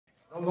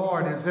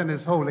Lord is in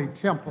his holy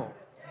temple.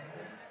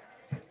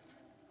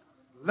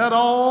 Let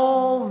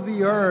all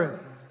the earth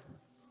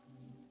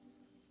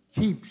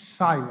keep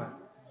silent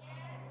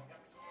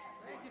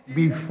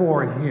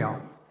before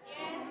him.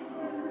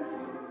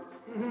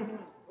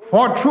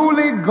 For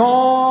truly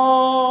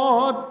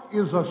God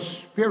is a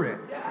spirit,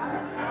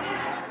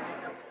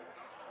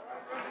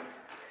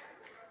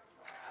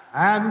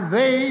 and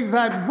they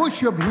that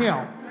worship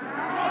him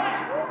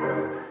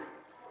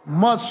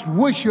must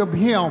worship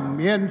him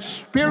in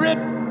spirit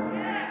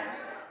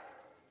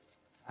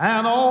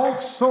and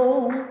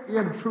also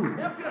in truth.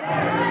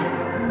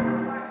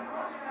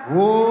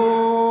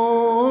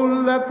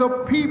 Oh, let the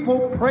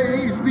people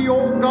praise thee,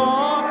 O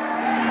God.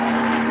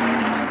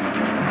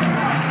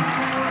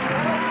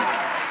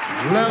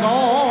 Let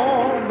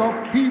all the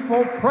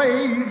people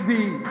praise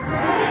thee,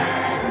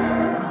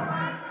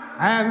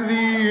 and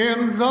the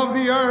ends of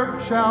the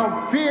earth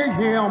shall fear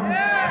him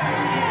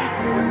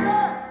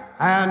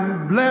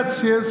and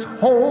bless his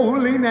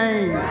holy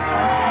name.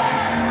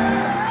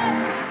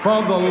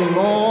 For the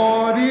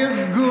Lord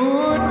is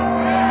good.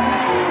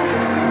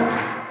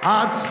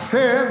 I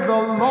said the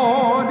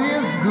Lord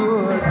is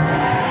good,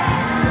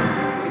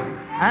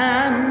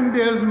 and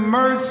his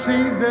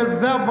mercies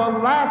is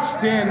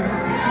everlasting,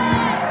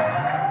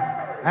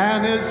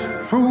 and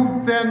his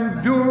truth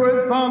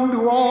endureth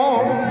unto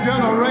all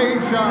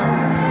generations.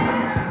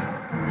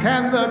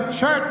 Can the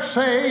church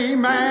say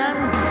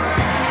amen?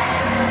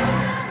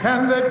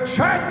 Can the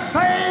church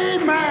say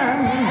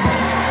amen?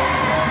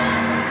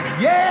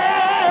 Yeah!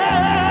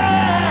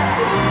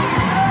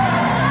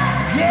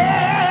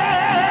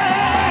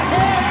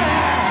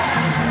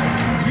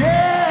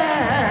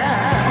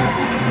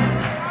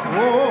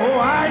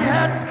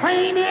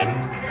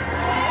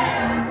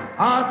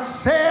 I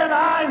said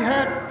I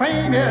had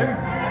fainted.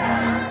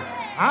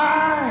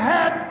 I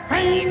had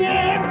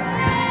fainted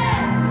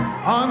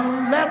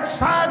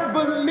unless I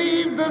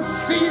believed to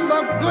see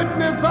the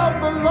goodness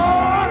of the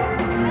Lord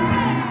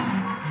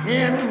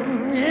in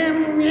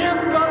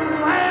the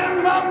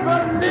land of the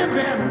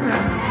living.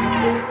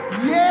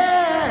 Yeah.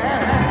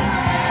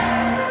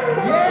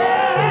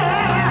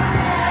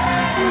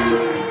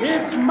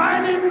 It's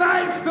mighty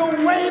nice to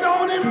wait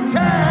on him,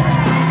 church.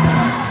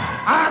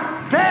 I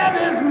said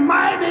it's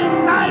mighty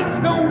nice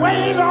to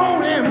wait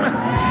on him.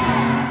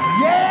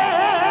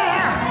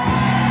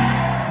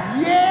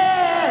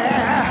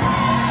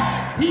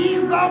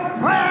 He's a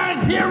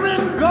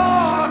prayer-hearing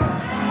God.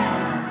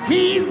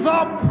 He's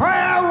a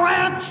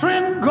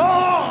prayer-answering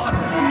God.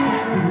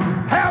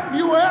 Have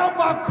you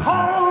ever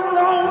called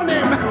on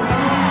him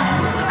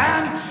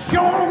and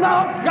sure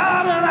enough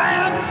got an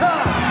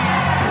answer?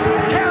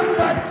 Can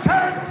the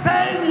church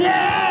say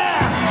yeah?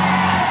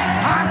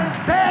 I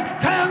said,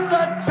 can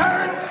the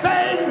church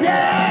say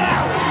yeah?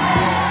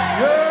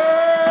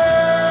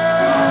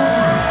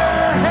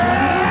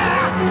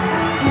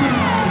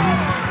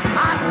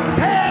 I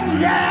said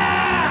yeah.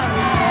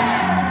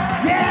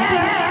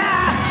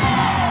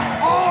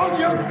 All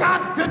you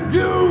got to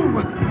do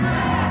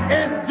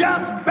is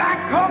just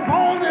back up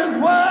on his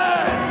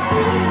word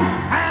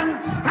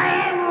and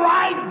stand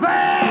right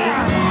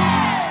there.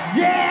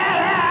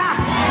 Yeah.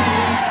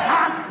 I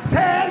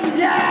said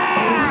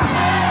yeah.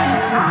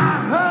 I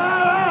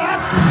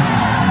heard.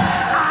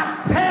 I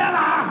said I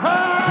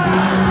heard.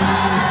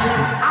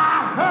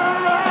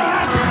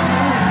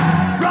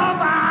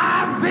 Brother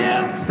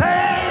Isaiah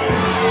say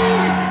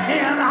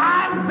in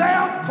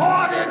Isaiah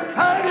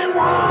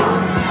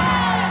 40:31,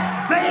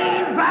 they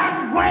that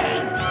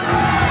wait,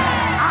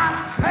 I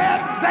said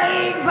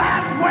they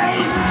that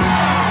wait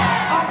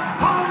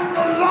upon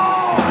the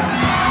Lord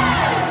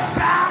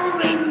shall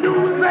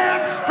renew their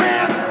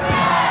strength.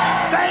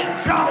 They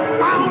shall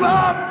mount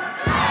up.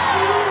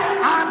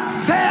 I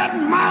said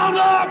mount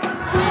up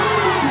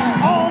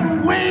on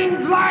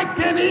wings like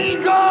an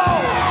eagle.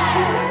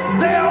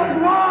 They'll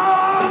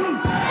run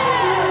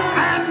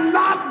and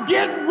not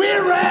get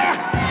weary.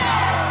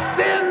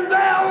 Then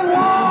they'll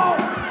walk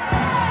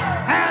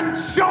and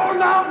sure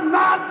enough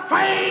not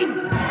faint.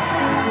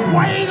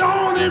 Wait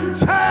on him,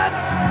 church.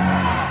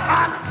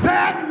 I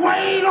said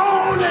wait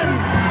on him.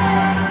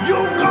 You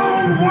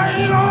gon'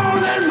 wait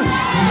on him.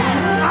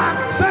 I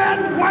said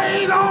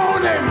wait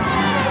on him.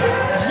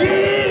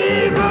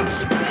 Jesus.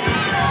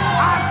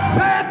 I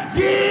said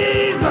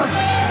Jesus.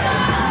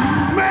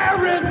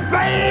 Mary's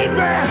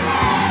baby.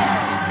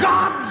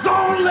 God's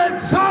only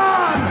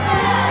son.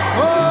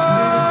 Oh,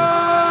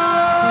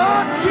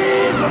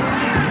 Jesus.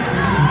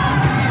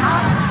 I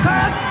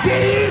said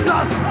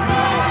Jesus.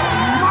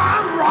 My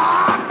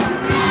rock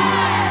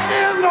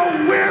in the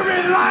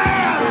weary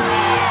land.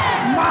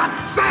 My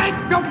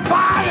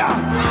sanctifier.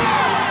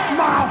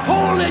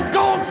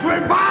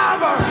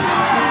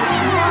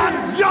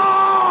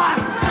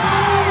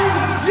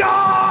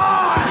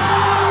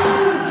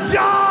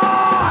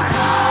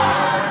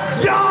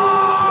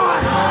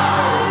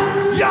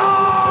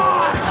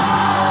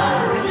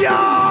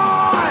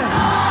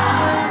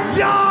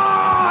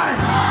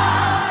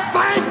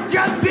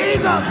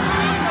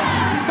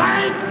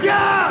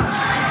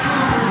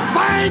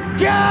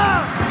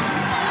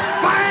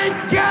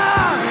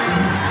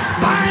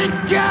 my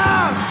God!